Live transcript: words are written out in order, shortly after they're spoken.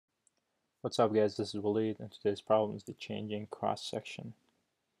What's up guys, this is Waleed, and today's problem is the changing cross section.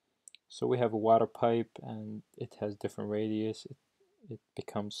 So we have a water pipe and it has different radius, it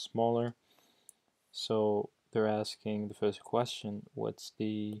becomes smaller. So they're asking the first question, what's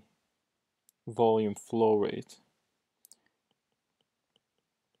the volume flow rate?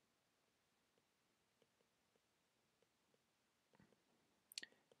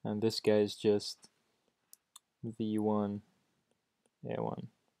 And this guy is just V1 A1,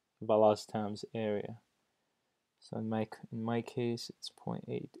 velocity times area. So in my case it's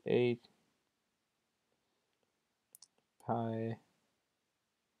 0.88 pi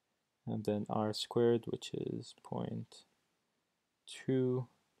and then r squared, which is 0.2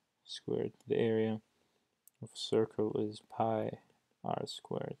 squared. The area of a circle is pi r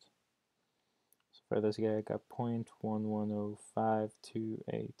squared. So for this guy I got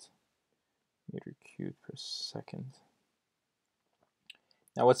 0.11058 meter cubed per second.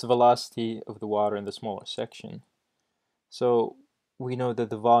 Now what's the velocity of the water in the smaller section? So we know that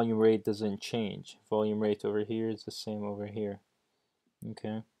the volume rate doesn't change. Volume rate over here is the same over here.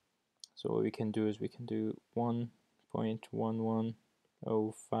 Okay, so what we can do is we can do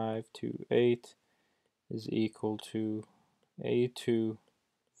 1.110528 is equal to A2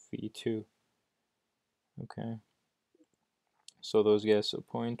 V2. Okay, so those guys, so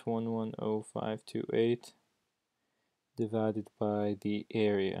 0.110528 divided by the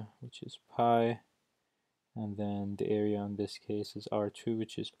area, which is pi, and then the area in this case is R2,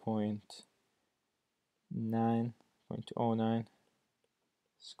 which is 0.09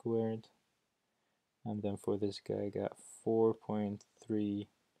 squared, and then for this guy I got 4.34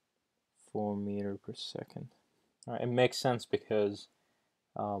 meter per second. All right, it makes sense because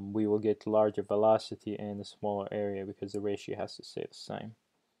we will get larger velocity in a smaller area because the ratio has to stay the same.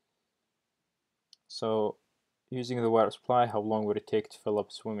 So using the water supply, how long would it take to fill up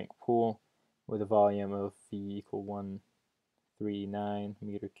a swimming pool with a volume of V equal 139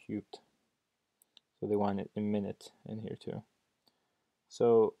 meter cubed? So they want it in minute in here too.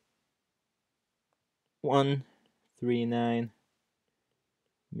 So 139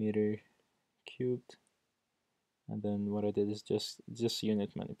 meter cubed, and then what I did is just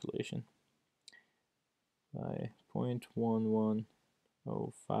unit manipulation by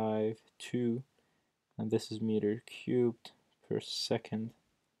 0.11052, and this is meter cubed per second,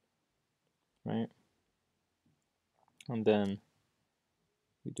 right? And then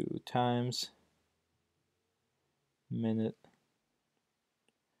we do times minute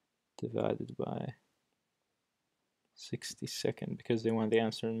divided by 60 seconds because they want the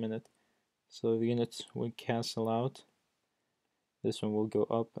answer in minute. So the units will cancel out. This one will go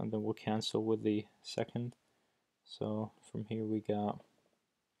up and then we'll cancel with the second. So from here we got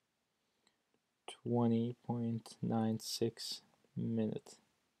 20.96 minutes.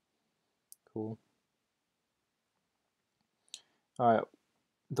 Cool. Alright,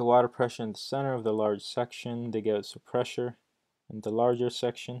 the water pressure in the center of the large section, they give us a pressure in the larger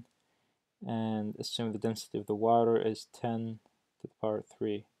section, and assume the density of the water is 10 to the power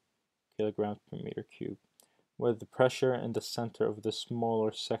 3 kilograms per meter cubed, with the pressure in the center of the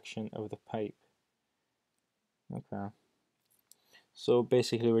smaller section of the pipe. Okay. So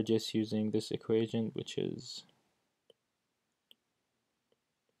basically we're just using this equation, which is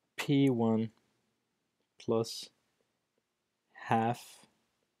P1 plus half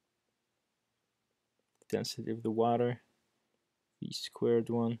density of the water, V squared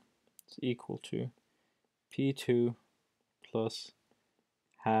 1 is equal to P2 plus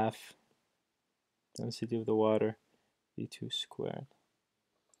half density of the water, V2 squared.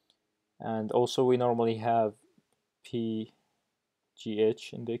 And also we normally have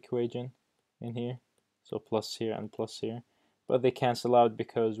PGH in the equation in here, so plus here and plus here, but they cancel out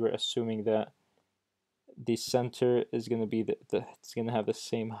because we're assuming that the center is going to be it's going to have the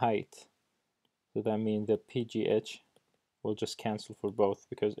same height. So that means that PGH will just cancel for both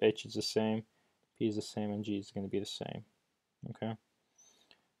because H is the same, P is the same, and G is going to be the same. Okay,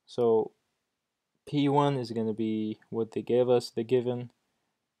 so P1 is going to be what they gave us, the given.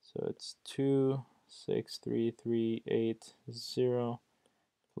 So it's 263,380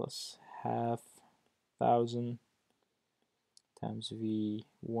 plus half 1,000 times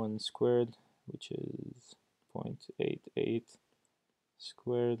V1 squared, which is 0.88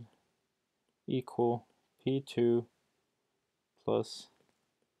 squared, equal P2 plus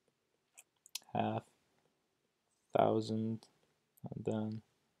half 1,000 and then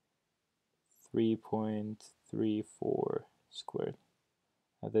 3.34 squared.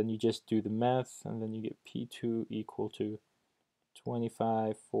 And then you just do the math, and then you get P2 equal to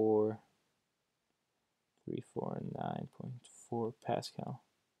 25,439.4 Pascal.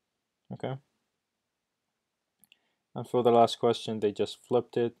 Okay. And for the last question, they just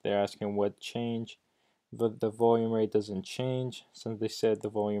flipped it. They're asking what change. The volume rate doesn't change. Since they said the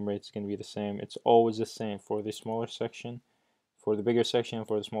volume rate is going to be the same, it's always the same for the smaller section, for the bigger section, and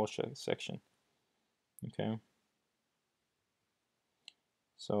for the smaller section. Okay.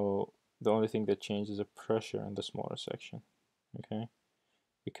 So the only thing that changes is the pressure in the smaller section. Okay.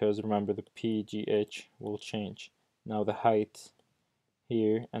 Because remember, the PGH will change. Now the height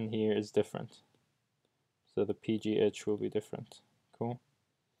here and here is different. So the PGH will be different. Cool.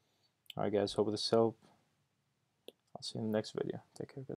 Alright guys, hope this helped. I'll see you in the next video. Take care, guys.